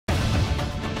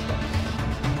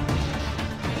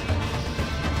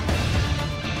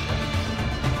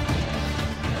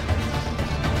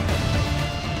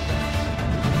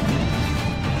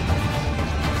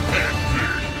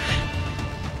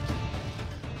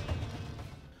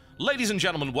Ladies and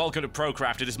gentlemen, welcome to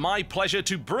Procraft. It is my pleasure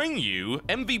to bring you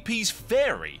MVP's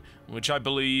Fairy, which I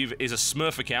believe is a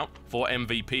Smurf account for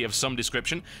MVP of some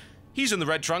description. He's in the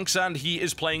red trunks, and he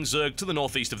is playing Zerg to the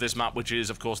northeast of this map, which is,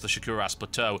 of course, the Shakuras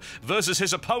Plateau, versus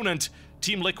his opponent,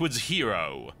 Team Liquid's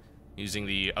HerO, using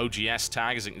the OGS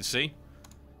tag, as you can see.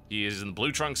 He is in the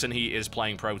blue trunks, and he is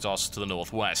playing Protoss to the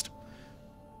northwest.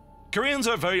 Koreans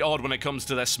are very odd when it comes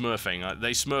to their smurfing.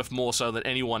 They smurf more so than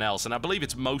anyone else, and I believe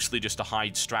it's mostly just to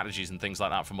hide strategies and things like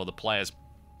that from other players.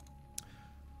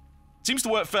 Seems to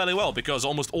work fairly well, because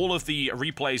almost all of the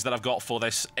replays that I've got for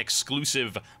this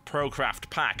exclusive Procraft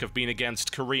pack have been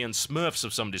against Korean smurfs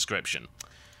of some description.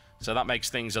 So that makes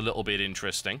things a little bit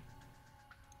interesting.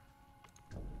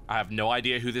 I have no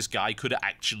idea who this guy could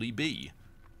actually be.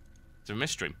 It's a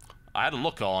mystery. I had a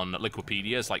look on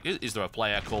Wikipedia. It's like, is there a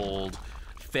player called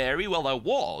Fairy? Well, there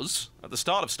was at the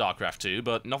start of Starcraft 2,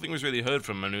 but nothing was really heard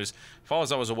from him, and as far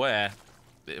as I was aware,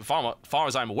 far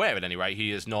as I'm aware at any rate,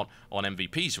 he is not on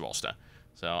MVP's roster.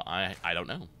 So I don't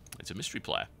know. It's a mystery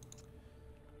player.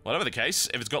 Whatever the case,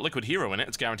 if it's got Liquid HerO in it,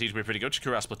 it's guaranteed to be pretty good.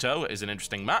 Shakuras Plateau is an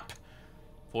interesting map.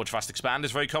 Forge Fast Expand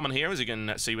is very common here, as you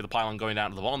can see with the pylon going down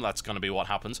to the bottom. That's going to be what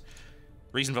happens.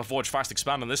 Reason for Forge Fast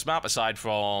Expand on this map, aside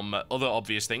from other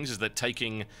obvious things, is that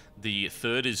taking the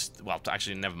third is... Well,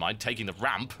 actually, never mind. Taking the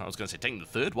ramp. I was going to say taking the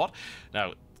third. What?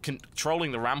 No.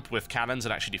 Controlling the ramp with cannons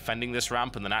and actually defending this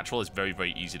ramp in the natural is very,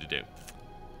 very easy to do.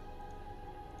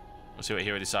 We'll see what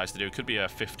HerO decides to do. It could be a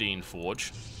 15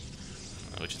 Forge,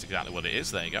 which is exactly what it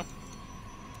is. There you go.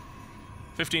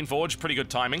 15 Forge, pretty good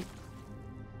timing.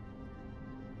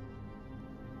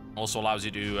 Also allows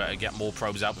you to get more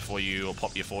probes out before you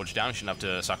pop your Forge down. You shouldn't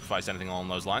have to sacrifice anything along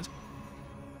those lines.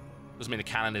 Doesn't mean the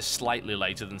cannon is slightly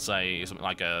later than, say, something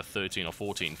like a 13 or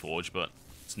 14 Forge, but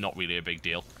it's not really a big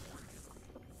deal.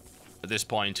 At this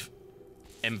point,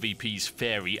 MVP's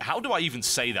Fairy. How do I even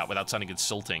say that without sounding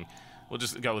insulting? We'll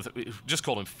just go with... Just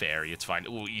call him Fairy, it's fine.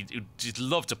 Ooh, you'd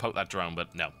love to poke that drone,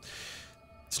 but no.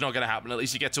 It's not going to happen. At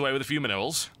least he gets away with a few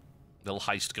minerals. Little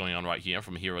heist going on right here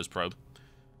from HerO's probe.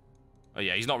 Oh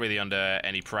yeah, he's not really under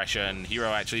any pressure, and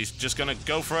HerO actually is just going to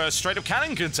go for a straight-up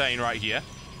cannon contain right here.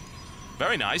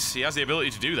 Very nice. He has the ability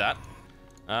to do that.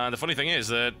 The funny thing is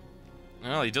that,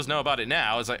 well, he does know about it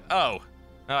now. It's like, oh,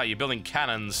 you're building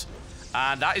cannons.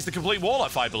 And that is the complete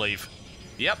wall-off, I believe.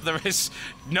 Yep, there is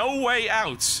no way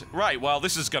out. Right, well,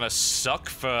 this is going to suck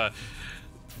for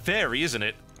Fairy, isn't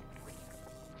it?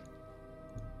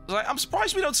 Like, I'm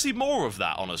surprised we don't see more of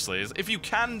that, honestly. If you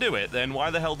can do it, then why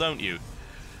the hell don't you?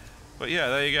 But yeah,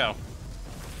 there you go.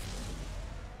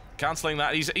 Cancelling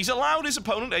that. He's allowed his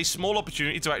opponent a small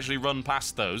opportunity to actually run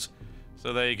past those.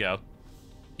 So there you go.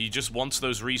 He just wants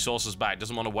those resources back.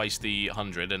 Doesn't want to waste the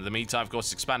 100. And in the meantime, of course,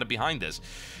 it's expanded behind us.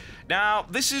 Now,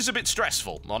 this is a bit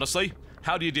stressful, honestly.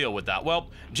 How do you deal with that? Well,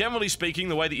 generally speaking,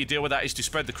 the way that you deal with that is to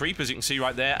spread the creep, as you can see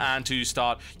right there, and to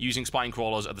start using spine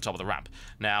crawlers at the top of the ramp.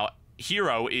 Now,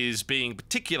 HerO is being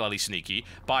particularly sneaky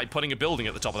by putting a building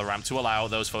at the top of the ramp to allow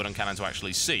those photon cannon to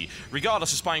actually see.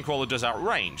 Regardless, a spine crawler does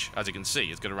outrange, as you can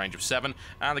see. It's got a range of 7,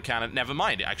 and the cannon, never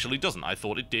mind, it actually doesn't. I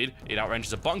thought it did. It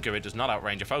outranges a bunker. It does not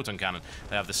outrange a photon cannon.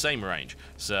 They have the same range.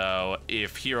 So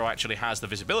if HerO actually has the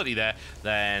visibility there,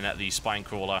 then the spine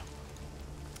crawler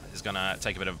is going to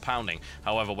take a bit of a pounding.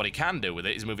 However, what he can do with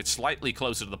it is move it slightly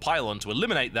closer to the pylon to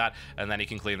eliminate that, and then he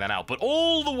can clear that out. But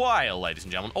all the while, ladies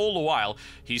and gentlemen, all the while,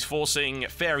 he's forcing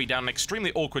Fairy down an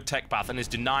extremely awkward tech path and is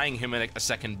denying him a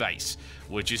second base,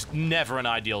 which is never an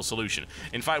ideal solution.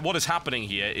 In fact, what is happening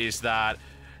here is that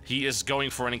he is going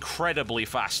for an incredibly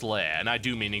fast lair, and I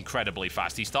do mean incredibly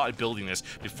fast. He started building this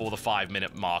before the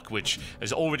 5-minute mark, which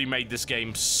has already made this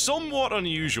game somewhat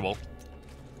unusual.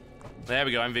 There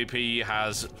we go, MVP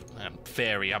has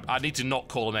Fairy. I need to not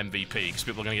call him MVP, because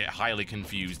people are going to get highly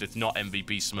confused. It's not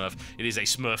MVP Smurf. It is a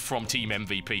Smurf from Team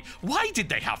MVP. Why did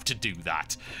they have to do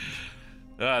that?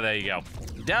 There you go.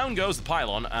 Down goes the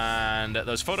pylon, and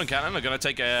those photon cannon are going to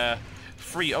take a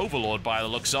free overlord by the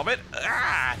looks of it.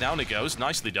 Ah, down it goes.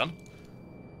 Nicely done.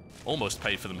 Almost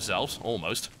paid for themselves.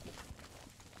 Almost.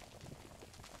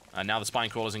 And now the spine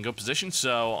crawler's in good position,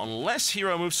 so unless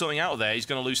HerO moves something out of there, he's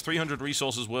going to lose 300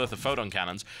 resources worth of photon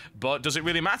cannons. But does it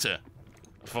really matter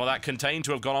for that contain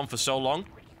to have gone on for so long?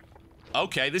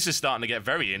 Okay, this is starting to get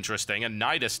very interesting. A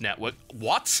Nidus network.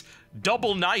 What?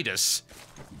 Double Nidus?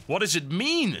 What does it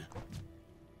mean?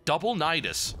 Double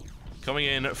Nidus. Coming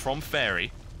in from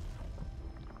Fairy.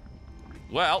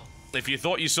 Well, if you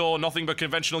thought you saw nothing but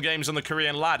conventional games on the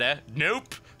Korean ladder,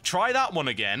 nope. Try that one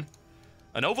again.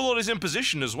 An Overlord is in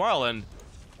position as well, and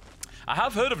I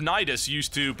have heard of Nidus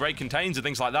used to break contains and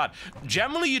things like that.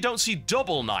 Generally, you don't see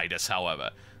double Nidus, however.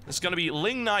 It's going to be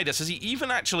Ling Nidus. Has he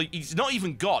even actually... He's not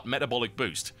even got Metabolic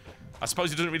Boost. I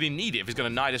suppose he doesn't really need it if he's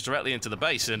going to Nidus directly into the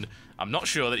base, and I'm not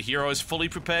sure that HerO is fully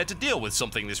prepared to deal with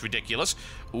something this ridiculous.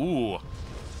 Ooh.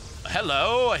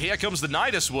 Hello, here comes the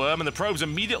Nidus worm, and the probe's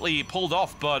immediately pulled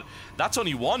off, but that's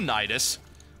only one Nidus.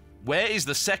 Where is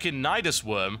the second Nidus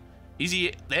worm? Is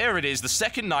he... There it is, the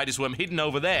second Nidus worm hidden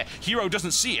over there. HerO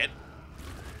doesn't see it.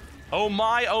 Oh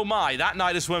my, that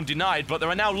Nidus worm denied, but there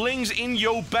are now Lings in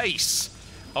your base.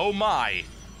 Oh my.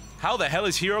 How the hell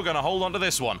is HerO going to hold on to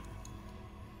this one?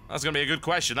 That's going to be a good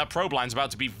question. That probe line's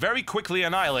about to be very quickly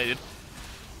annihilated.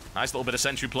 Nice little bit of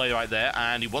sentry play right there,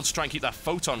 and he wants to try and keep that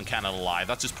photon cannon alive.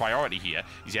 That's his priority here.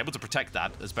 He's able to protect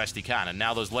that as best he can, and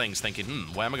now those Lings thinking,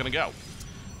 where am I going to go?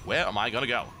 Where am I going to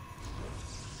go?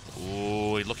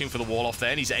 Ooh, he's looking for the wall off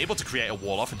there, and he's able to create a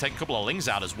wall off and take a couple of Lings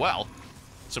out as well.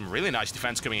 Some really nice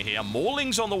defense coming in here. More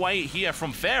Lings on the way here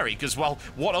from Fairy, because, well,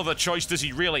 what other choice does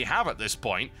he really have at this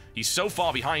point? He's so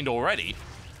far behind already.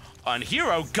 And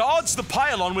HerO guards the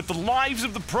pylon with the lives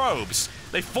of the probes.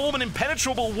 They form an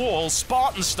impenetrable wall,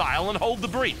 Spartan style, and hold the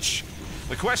breach.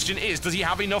 The question is, does he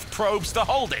have enough probes to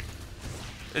hold it?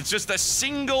 It's just a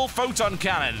single photon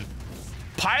cannon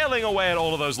piling away at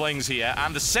all of those Lings here,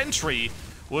 and the sentry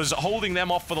was holding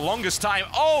them off for the longest time.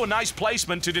 Oh, nice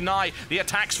placement to deny the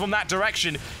attacks from that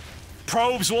direction.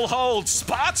 Probes will hold.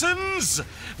 Spartans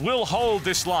will hold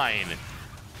this line.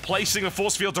 Placing the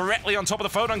force field directly on top of the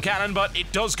photon cannon, but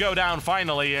it does go down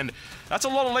finally, and that's a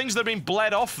lot of Lings that have been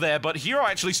bled off there, but HerO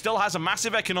actually still has a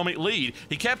massive economic lead.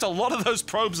 He kept a lot of those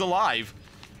probes alive.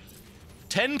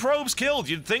 10 probes killed.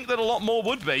 You'd think that a lot more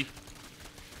would be.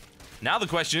 Now the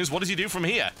question is, what does he do from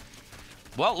here?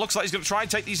 Well, looks like he's going to try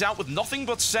and take these out with nothing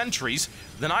but sentries.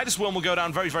 The Nidus worm will go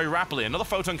down very, very rapidly. Another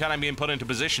photon cannon being put into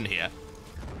position here.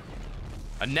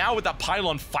 And now with that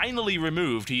pylon finally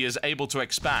removed, he is able to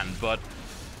expand, but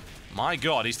my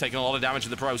god, he's taken a lot of damage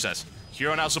in the process.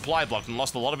 HerO now supply blocked and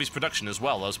lost a lot of his production as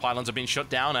well. Those pylons are being shut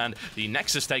down and the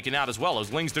Nexus taken out as well.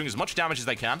 Those Lings doing as much damage as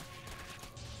they can.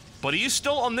 But he is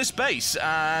still on this base,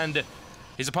 and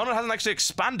his opponent hasn't actually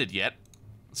expanded yet.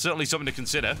 Certainly something to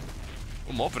consider.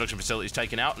 Well, more production facilities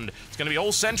taken out, and it's going to be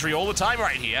all sentry all the time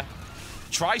right here.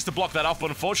 Tries to block that off,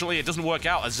 but unfortunately it doesn't work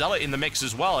out. A Zealot in the mix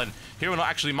as well, and HerO not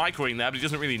actually microing there, but he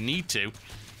doesn't really need to.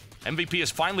 MVP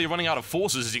is finally running out of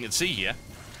forces, as you can see here.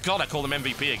 God, I call him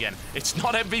MVP again. It's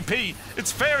not MVP,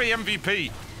 it's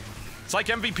FairyMvP. It's like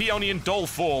MVP only in doll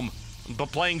form,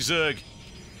 but playing Zerg.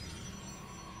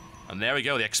 And there we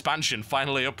go, the expansion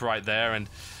finally up right there, and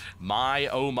my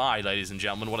oh my, ladies and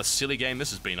gentlemen, what a silly game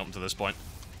this has been up to this point.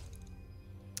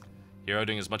 HerO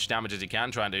doing as much damage as he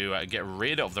can, trying to get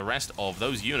rid of the rest of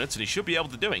those units, and he should be able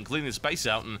to do it, including the space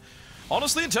out, and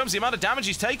honestly, in terms of the amount of damage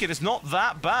he's taken, it's not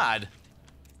that bad.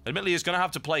 Admittedly, he's going to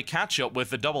have to play catch-up with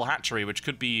the double hatchery, which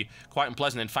could be quite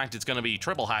unpleasant. In fact, it's going to be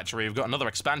triple hatchery. We've got another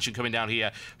expansion coming down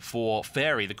here for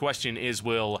Fairy. The question is,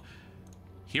 will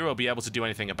HerO be able to do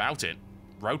anything about it?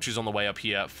 Roach is on the way up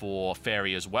here for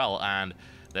Fairy as well, and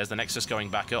there's the Nexus going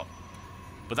back up.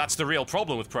 But that's the real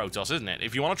problem with Protoss, isn't it?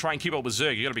 If you want to try and keep up with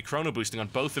Zerg, you've got to be chrono boosting on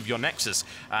both of your Nexus,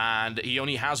 and he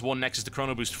only has one Nexus to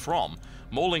chrono boost from.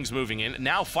 More Lings moving in,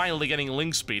 now finally getting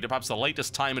Ling speed, perhaps the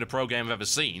latest time in a pro game I've ever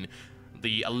seen.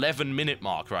 The 11-minute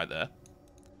mark right there.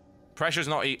 Pressure's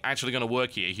not actually going to work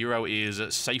here. HerO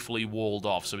is safely walled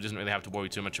off, so he doesn't really have to worry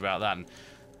too much about that. And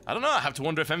I don't know, I have to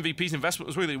wonder if MVP's investment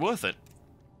was really worth it.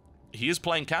 He is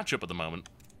playing catch-up at the moment.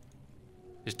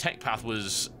 His tech path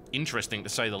was interesting, to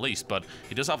say the least, but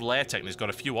he does have lair tech, and he's got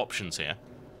a few options here.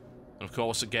 And of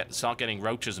course, start getting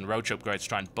roaches and roach upgrades to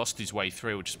try and bust his way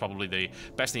through, which is probably the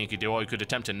best thing he could do, or he could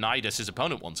attempt to Nidus his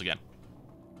opponent once again.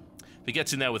 If he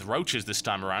gets in there with roaches this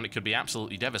time around, it could be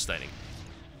absolutely devastating.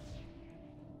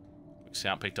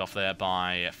 Scout picked off there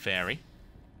by Fairy.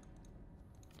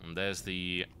 And there's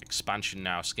the expansion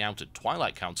now scouted.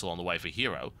 Twilight Council on the way for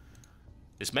HerO.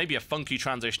 This may be a funky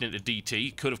transition into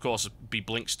DT. Could, of course, be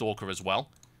Blink Stalker as well.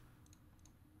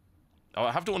 Oh,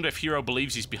 I have to wonder if HerO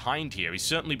believes he's behind here. He's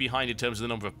certainly behind in terms of the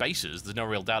number of bases. There's no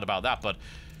real doubt about that, but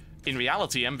in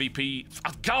reality, MVP...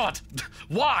 Oh, God!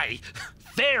 Why?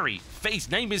 Fairy! His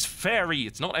name is Fairy.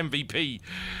 It's not MVP.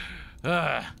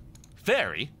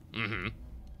 Fairy? Mm-hmm.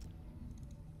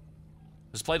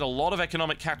 Has played a lot of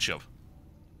economic catch-up.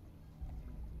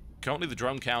 Currently, the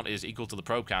drone count is equal to the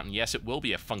probe count, and yes, it will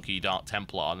be a funky Dark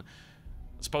Templar, and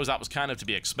I suppose that was kind of to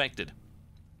be expected.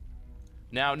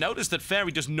 Now, notice that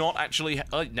Fairy does not actually...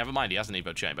 Oh, never mind, he has an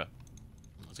Evo Chamber.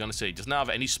 I was going to say, he doesn't have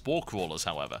any Spore Crawlers,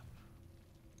 however.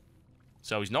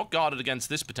 So he's not guarded against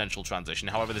this potential transition.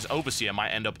 However, this Overseer might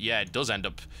end up... Yeah, it does end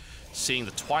up seeing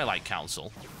the Twilight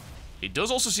Council. It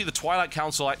does also see the Twilight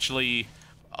Council actually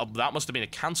That must have been a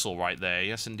cancel right there.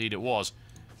 Yes, indeed it was.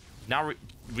 Now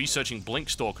researching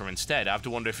Blinkstalker instead. I have to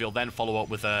wonder if he'll then follow up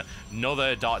with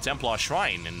another Dark Templar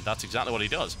Shrine, and that's exactly what he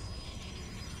does.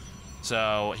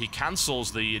 So he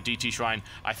cancels the DT Shrine.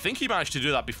 I think he managed to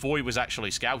do that before he was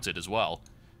actually scouted as well,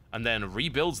 and then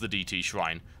rebuilds the DT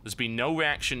Shrine. There's been no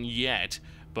reaction yet,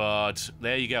 but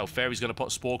there you go. Fairy's going to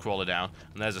put Spore Crawler down,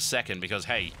 and there's a second because,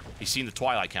 hey, he's seen the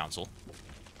Twilight Council.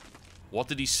 What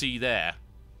did he see there?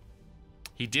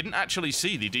 He didn't actually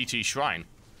see the DT Shrine.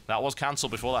 That was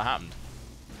cancelled before that happened.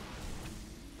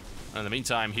 And in the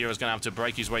meantime, HerO's going to have to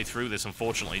break his way through this,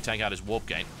 unfortunately, take out his Warp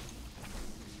Gate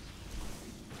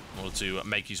in order to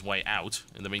make his way out.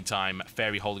 In the meantime,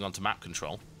 Fairy holding on to map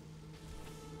control.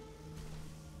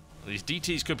 These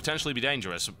DTs could potentially be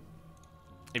dangerous.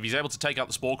 If he's able to take out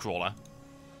the Spore Crawler,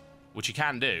 which he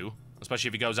can do, especially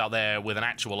if he goes out there with an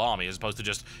actual army as opposed to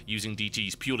just using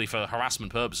DTs purely for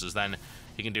harassment purposes, then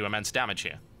he can do immense damage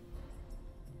here.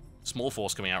 Small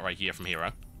force coming out right here from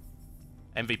HerO.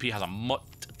 MVP has a much...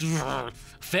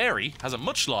 Fairy has a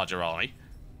much larger army.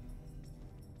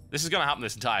 This is going to happen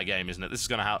this entire game, isn't it? This is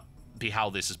going to be how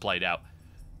this is played out.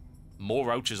 More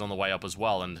roaches on the way up as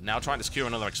well, and now trying to secure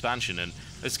another expansion, and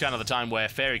this is kind of the time where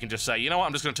Fairy can just say, you know what,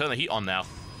 I'm just going to turn the heat on now.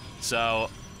 So,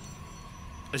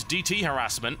 this DT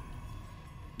harassment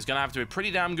is going to have to be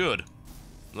pretty damn good.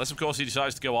 Unless, of course, he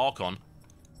decides to go Archon,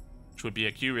 which would be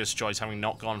a curious choice, having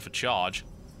not gone for charge.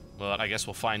 But I guess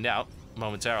we'll find out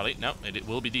momentarily. No, it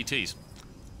will be DTs.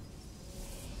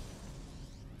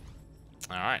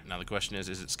 Alright, now the question is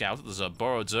it scouted? There's a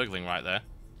Burrowed Zergling right there.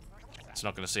 It's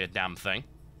not going to see a damn thing.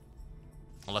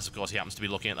 Unless, of course, he happens to be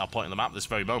looking at that point on the map at this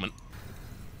very moment.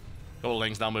 Couple of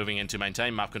Lings now moving in to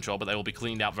maintain map control, but they will be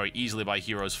cleaned out very easily by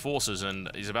HerO's forces, and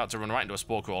he's about to run right into a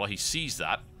Spore Crawler. He sees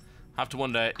that. Have to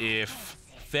wonder if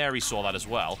Fairy saw that as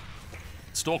well.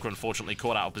 Stalker, unfortunately,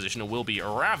 caught out of position and will be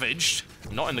ravaged.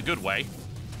 Not in the good way.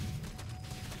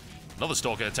 Another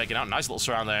Stalker taken out. Nice little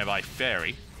surround there by Fairy.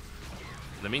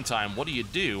 In the meantime, what do you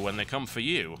do when they come for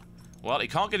you? Well, he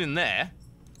can't get in there.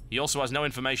 He also has no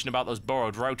information about those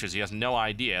burrowed roaches. He has no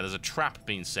idea. There's a trap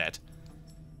being set.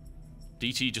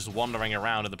 DT just wandering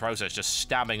around in the process, just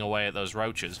stabbing away at those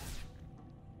roaches.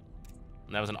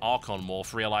 And there was an Archon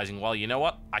morph realizing, well, you know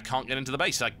what? I can't get into the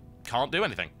base. I can't do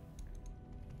anything.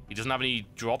 He doesn't have any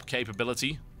drop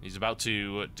capability. He's about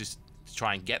to just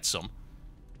try and get some.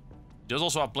 He does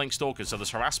also have Blink Stalkers, so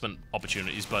there's harassment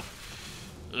opportunities, but...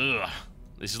 ugh.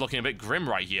 This is looking a bit grim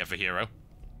right here for HerO.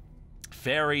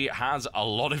 Fairy has a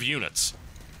lot of units.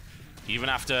 Even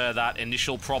after that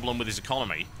initial problem with his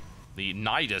economy, the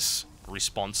Nidus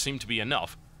response seemed to be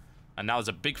enough. And now there's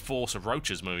a big force of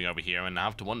roaches moving over here, and I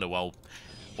have to wonder, well,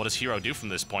 what does HerO do from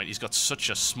this point? He's got such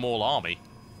a small army.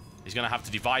 He's going to have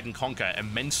to divide and conquer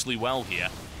immensely well here.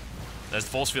 There's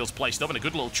the force fields placed up in a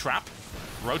good little trap.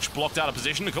 Roach blocked out of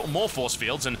position, a couple more force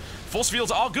fields, and force fields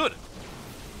are good.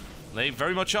 They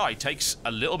very much are. He takes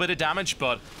a little bit of damage,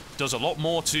 but does a lot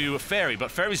more to Fairy.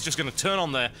 But Fairy's just going to turn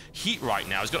on the heat right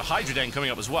now. He's got Hydra Den coming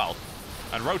up as well.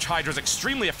 And Roach Hydra is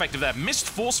extremely effective there. Missed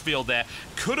force field there.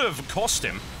 Could have cost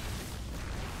him.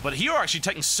 But HerO actually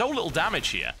taking so little damage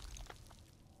here.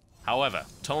 However,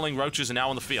 tunneling roaches are now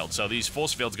on the field, so these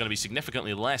force fields are going to be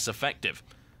significantly less effective.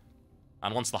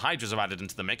 And once the Hydras are added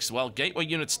into the mix, well, gateway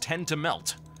units tend to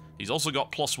melt. He's also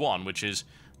got +1, which is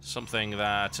something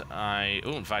that I...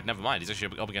 oh, in fact, never mind. He's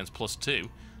actually up against +2. It's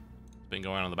been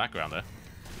going on in the background there.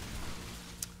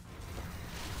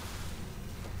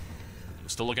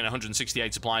 Still looking at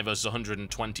 168 supply versus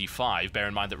 125. Bear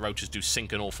in mind that roaches do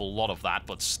sink an awful lot of that,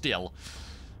 but still,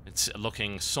 it's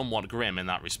looking somewhat grim in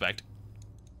that respect.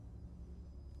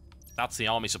 That's the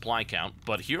army supply count,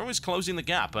 but HerO is closing the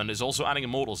gap and is also adding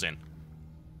Immortals in.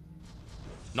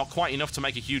 Not quite enough to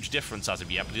make a huge difference as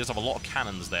of yet, but he does have a lot of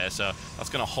cannons there, so that's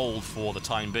going to hold for the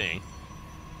time being.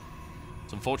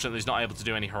 It's unfortunate that he's not able to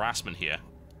do any harassment here.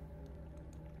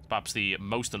 Perhaps the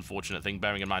most unfortunate thing,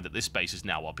 bearing in mind that this base is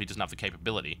now up. He doesn't have the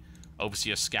capability.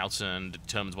 Overseer scouts and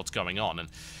determines what's going on, and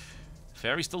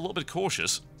Fairy's still a little bit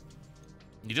cautious.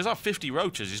 He does have 50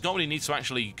 roaches. He's got what he needs to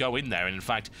actually go in there, and in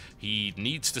fact, he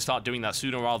needs to start doing that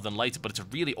sooner rather than later, but it's a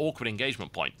really awkward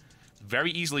engagement point.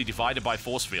 Very easily divided by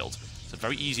force field. It's a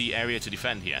very easy area to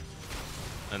defend here.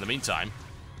 And in the meantime,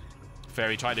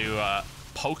 Fairy tried to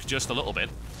poke just a little bit.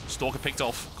 Stalker picked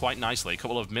off quite nicely. A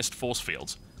couple of missed force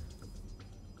fields.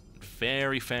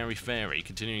 Fairy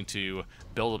continuing to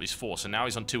build up his force, and now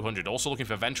he's on 200. Also looking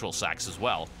for ventral sacks as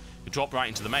well. He dropped right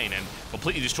into the main and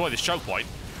completely destroy this choke point.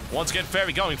 Once again,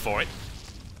 Fairy going for it,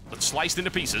 but sliced into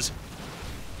pieces.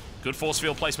 Good force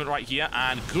field placement right here,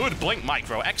 and good blink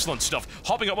micro. Excellent stuff.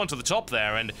 Hopping up onto the top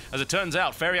there, and as it turns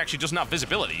out, Fairy actually doesn't have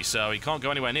visibility, so he can't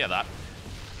go anywhere near that.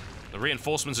 The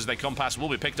reinforcements as they come past will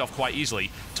be picked off quite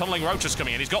easily. Tunneling Roaches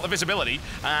coming in. He's got the visibility,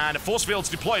 and force field's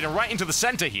deployed, and right into the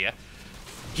center here.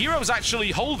 HerO's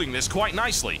actually holding this quite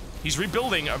nicely. He's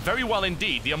rebuilding very well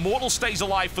indeed. The Immortal stays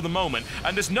alive for the moment,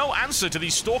 and there's no answer to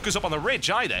these Stalkers up on the ridge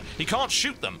either. He can't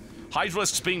shoot them.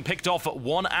 Hydralisks being picked off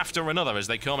one after another as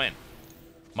they come in.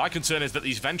 My concern is that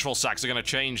these Ventral Sacks are going to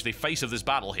change the face of this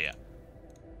battle here.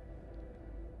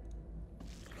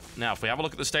 Now, if we have a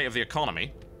look at the state of the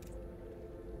economy,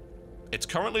 it's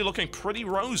currently looking pretty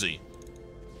rosy.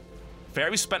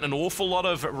 Fairy spent an awful lot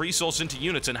of resource into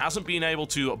units and hasn't been able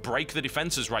to break the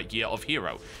defenses right here of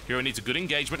HerO. HerO needs a good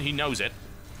engagement, he knows it.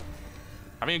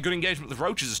 Having a good engagement with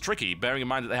Roaches is tricky, bearing in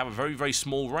mind that they have a very, very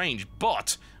small range,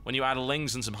 but when you add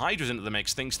Lings and some Hydras into the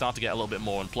mix, things start to get a little bit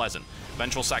more unpleasant.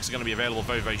 Ventral Sacks are going to be available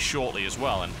very, very shortly as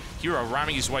well, and HerO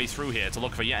ramming his way through here to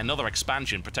look for yet another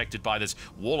expansion protected by this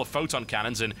wall of photon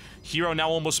cannons, and HerO now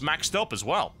almost maxed up as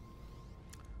well.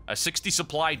 A 60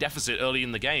 supply deficit early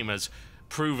in the game has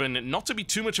proven not to be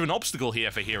too much of an obstacle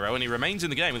here for HerO, and he remains in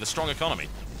the game with a strong economy.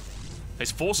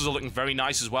 His forces are looking very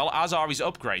nice as well, as are his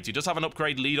upgrades. He does have an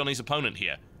upgrade lead on his opponent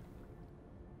here.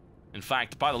 In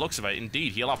fact, by the looks of it,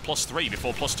 indeed, he'll have +3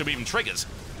 before +2 even triggers.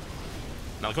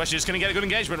 Now the question is, can he get a good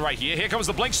engagement right here? Here comes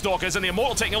the Blink Stalkers, and the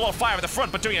Immortal taking a lot of fire at the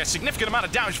front, but doing a significant amount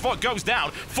of damage before it goes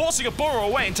down, forcing a burrow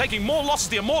away and taking more losses.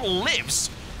 The Immortal lives.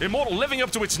 The Immortal living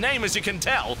up to its name, as you can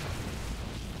tell.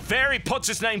 Fairy puts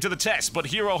its name to the test, but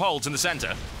HerO holds in the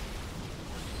center.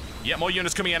 Yet more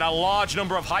units coming in, a large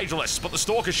number of Hydralisks, but the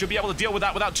Stalkers should be able to deal with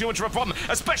that without too much of a problem,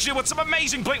 especially with some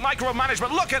amazing blink micro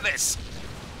management. Look at this!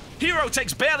 HerO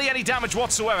takes barely any damage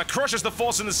whatsoever, crushes the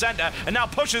force in the center, and now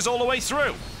pushes all the way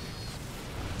through.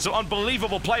 So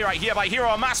unbelievable play right here by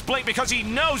HerO. A mass blink because he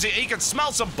knows it. He can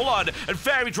smell some blood, and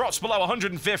Fairy drops below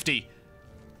 150.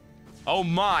 Oh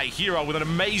my, HerO with an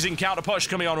amazing counter push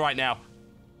coming on right now.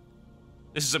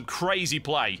 This is some crazy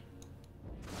play.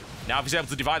 Now if he's able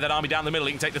to divide that army down the middle,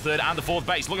 he can take the third and the fourth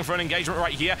base. Looking for an engagement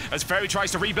right here as Fairy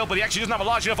tries to rebuild, but he actually doesn't have a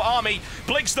large enough army.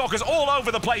 Blink Stalkers all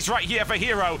over the place right here for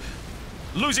HerO.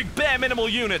 Losing bare minimal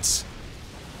units.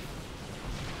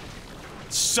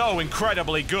 So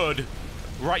incredibly good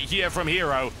right here from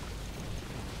HerO.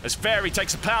 As Fairy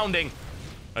takes a pounding.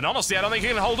 And honestly, I don't think he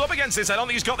can hold up against this. I don't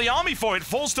think he's got the army for it.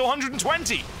 Falls to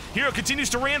 120. HerO continues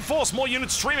to reinforce. More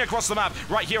units streaming across the map.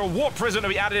 Right here, a Warp Prison to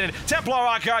be added in. Templar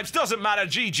Archives, doesn't matter.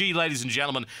 GG, ladies and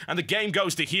gentlemen. And the game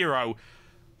goes to HerO.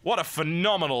 What a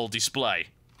phenomenal display.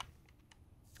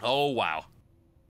 Oh, wow.